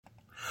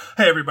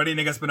Hey everybody,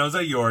 Nick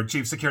Espinosa, your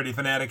Chief Security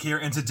Fanatic here,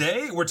 and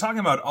today we're talking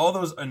about all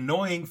those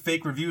annoying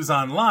fake reviews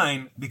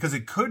online because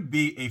it could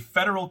be a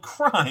federal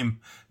crime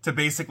to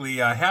basically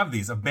have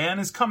these. A ban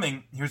is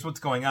coming. Here's what's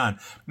going on.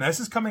 Now this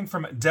is coming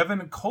from Devin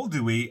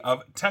Koldewey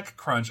of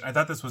TechCrunch. I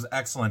thought this was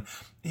excellent.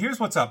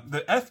 Here's what's up.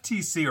 The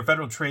FTC, or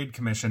Federal Trade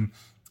Commission,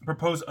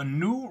 proposed a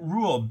new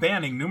rule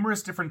banning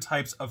numerous different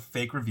types of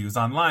fake reviews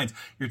online.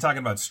 You're talking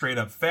about straight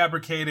up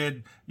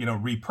fabricated,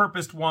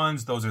 repurposed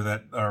ones, those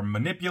that are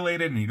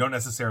manipulated and you don't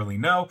necessarily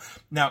know.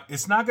 Now,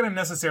 it's not going to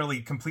necessarily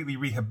completely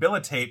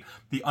rehabilitate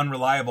the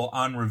unreliable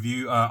online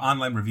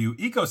review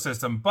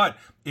ecosystem, but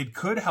it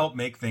could help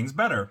make things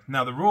better.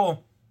 Now, the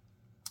rule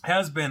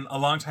has been a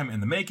long time in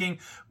the making,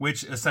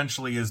 which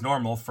essentially is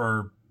normal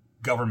for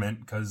government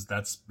because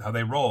that's how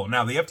they roll.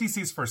 Now, the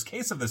FTC's first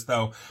case of this,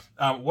 though,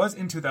 was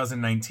in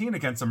 2019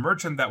 against a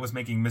merchant that was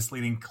making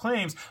misleading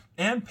claims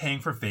and paying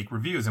for fake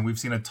reviews. And we've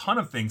seen a ton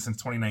of things since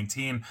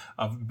 2019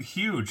 of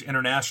huge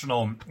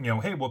international,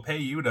 hey, we'll pay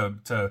you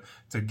to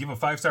give a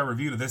 5-star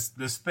review to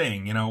this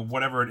thing,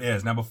 whatever it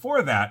is. Now,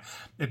 before that,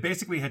 it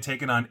basically had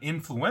taken on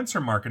influencer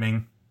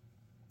marketing,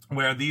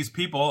 where these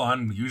people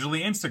on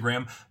usually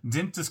Instagram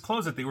didn't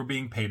disclose that they were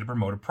being paid to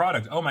promote a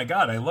product. Oh my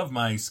God, I love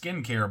my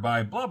skincare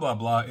by blah, blah,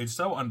 blah. It's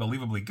so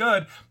unbelievably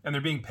good. And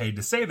they're being paid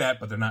to say that,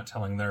 but they're not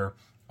telling their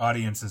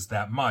audiences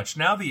that much.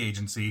 Now the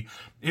agency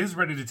is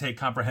ready to take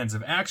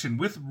comprehensive action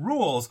with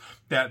rules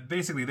that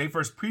basically they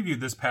first previewed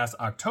this past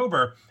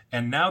October,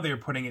 and now they're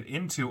putting it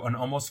into an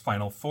almost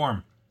final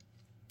form.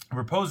 The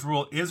proposed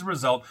rule is a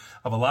result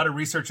of a lot of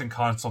research and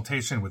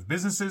consultation with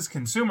businesses,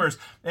 consumers,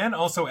 and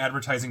also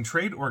advertising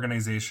trade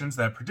organizations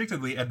that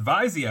predictably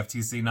advise the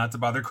FTC not to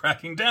bother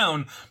cracking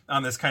down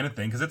on this kind of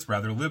thing because it's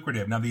rather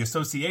lucrative. Now, the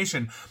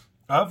Association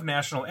of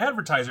National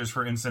Advertisers,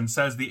 for instance,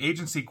 says the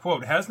agency,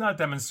 quote, has not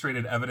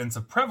demonstrated evidence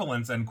of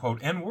prevalence, end quote,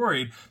 and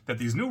worried that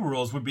these new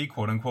rules would be,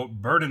 quote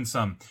unquote,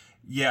 burdensome.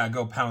 Yeah,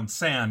 go pound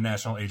sand,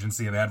 National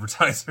Agency of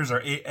Advertisers, or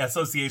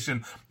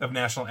Association of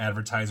National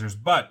Advertisers.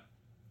 But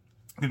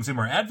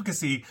consumer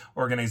advocacy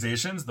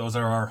organizations, those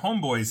are our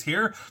homeboys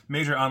here,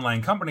 major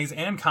online companies,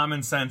 and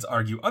common sense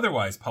argue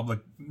otherwise. Public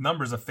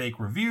numbers of fake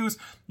reviews,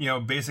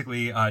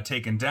 basically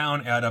taken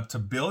down, add up to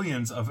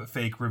billions of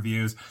fake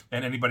reviews.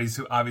 And anybody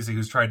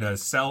who's tried to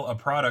sell a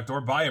product or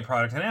buy a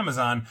product on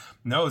Amazon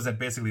knows that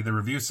basically the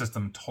review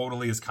system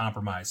totally is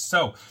compromised.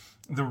 So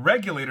the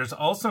regulators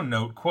also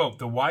note, quote,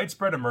 the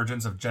widespread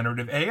emergence of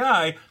generative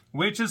AI,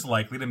 which is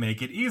likely to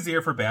make it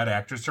easier for bad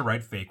actors to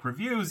write fake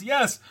reviews.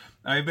 Yes,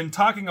 I've been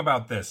talking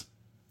about this.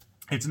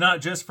 It's not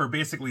just for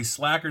basically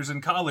slackers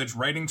in college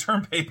writing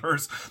term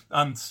papers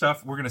on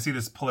stuff. We're going to see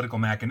this political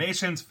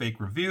machinations, fake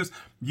reviews,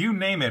 you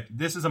name it.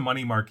 This is a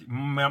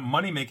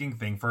money-making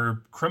thing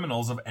for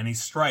criminals of any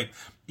stripe.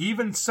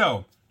 Even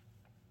so,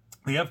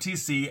 the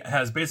FTC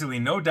has basically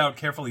no doubt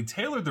carefully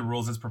tailored the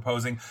rules it's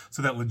proposing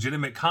so that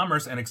legitimate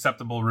commerce and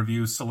acceptable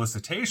review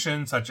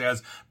solicitation, such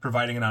as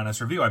providing an honest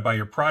review. I buy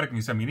your product and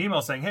you send me an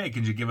email saying, hey,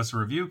 can you give us a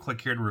review?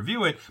 Click here to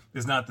review it,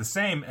 is not the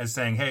same as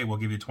saying, hey, we'll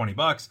give you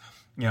 $20.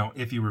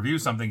 If you review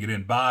something you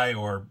didn't buy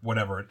or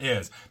whatever it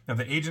is. Now,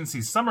 the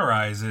agency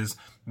summarizes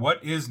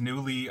what is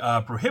newly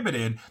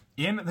prohibited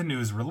in the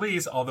news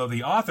release, although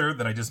the author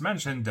that I just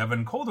mentioned,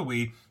 Devin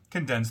Koldewey,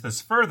 condensed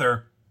this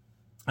further.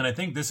 And I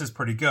think this is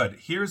pretty good.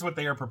 Here's what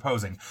they are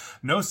proposing.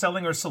 No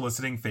selling or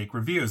soliciting fake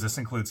reviews. This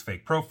includes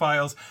fake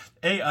profiles,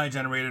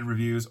 AI-generated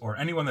reviews, or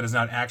anyone that does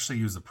not actually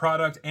use the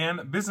product,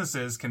 and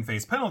businesses can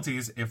face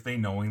penalties if they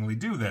knowingly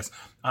do this.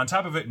 On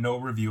top of it, no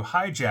review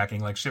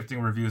hijacking, like shifting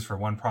reviews for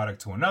one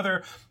product to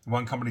another.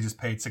 One company just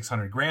paid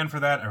 $600,000 for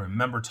that. I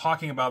remember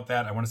talking about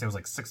that. I want to say it was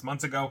like 6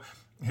 months ago,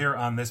 here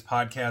on this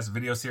podcast,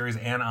 video series,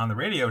 and on the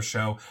radio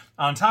show.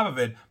 On top of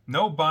it,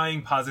 no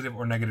buying positive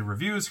or negative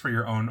reviews for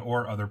your own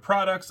or other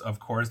products. Of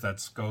course,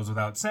 that goes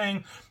without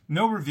saying.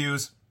 No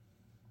reviews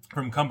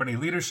from company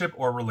leadership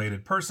or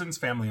related persons,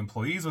 family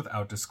employees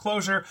without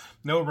disclosure.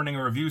 No running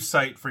a review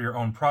site for your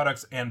own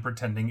products and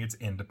pretending it's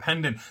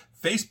independent.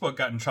 Facebook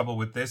got in trouble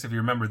with this. If you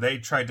remember, they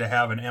tried to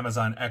have an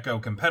Amazon Echo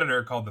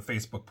competitor called the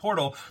Facebook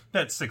Portal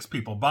that 6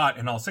 people bought,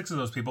 and all 6 of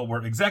those people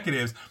were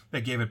executives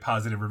that gave it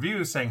positive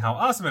reviews saying how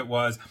awesome it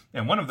was,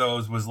 and one of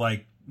those was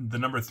like the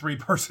number 3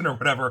 person or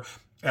whatever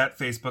at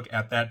Facebook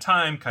at that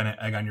time. Kind of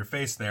egg on your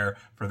face there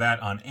for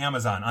that on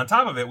Amazon. On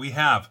top of it, we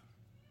have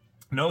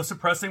no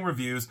suppressing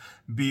reviews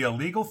via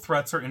legal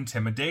threats or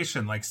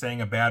intimidation, like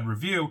saying a bad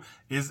review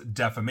is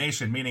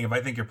defamation, meaning if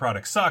I think your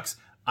product sucks,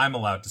 I'm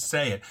allowed to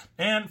say it.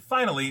 And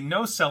finally,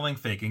 no selling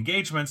fake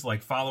engagements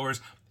like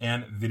followers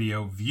and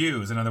video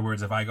views. In other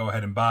words, if I go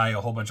ahead and buy a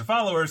whole bunch of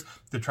followers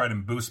to try to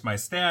boost my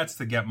stats,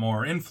 to get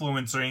more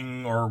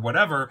influencing or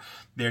whatever,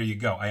 there you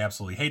go. I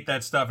absolutely hate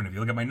that stuff. And if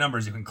you look at my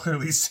numbers, you can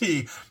clearly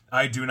see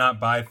I do not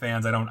buy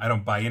fans. I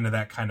don't buy into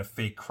that kind of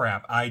fake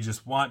crap. I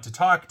just want to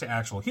talk to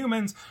actual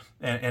humans.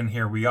 And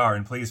here we are.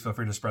 And please feel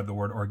free to spread the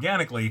word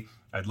organically.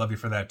 I'd love you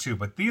for that too.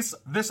 But this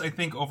I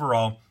think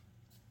overall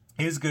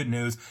is good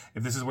news.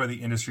 If this is where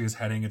the industry is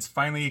heading, it's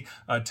finally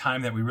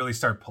time that we really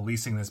start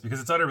policing this, because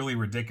it's utterly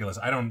ridiculous.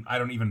 I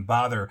don't even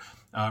bother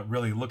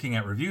really looking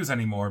at reviews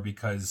anymore,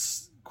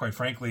 because quite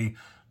frankly,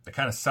 they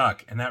kind of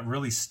suck. And that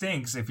really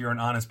stinks if you're an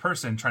honest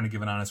person trying to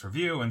give an honest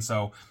review. And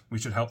so we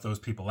should help those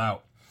people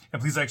out.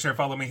 And please like, share,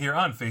 follow me here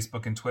on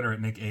Facebook and Twitter at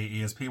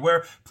NickAESP,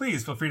 where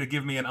please feel free to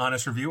give me an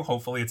honest review.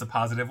 Hopefully it's a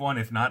positive one.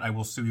 If not, I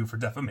will sue you for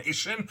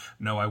defamation.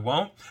 No, I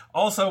won't.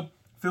 Also,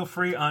 feel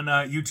free on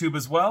YouTube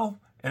as well.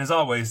 And as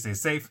always, stay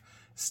safe,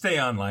 stay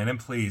online, and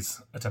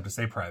please attempt to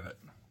stay private.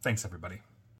 Thanks, everybody.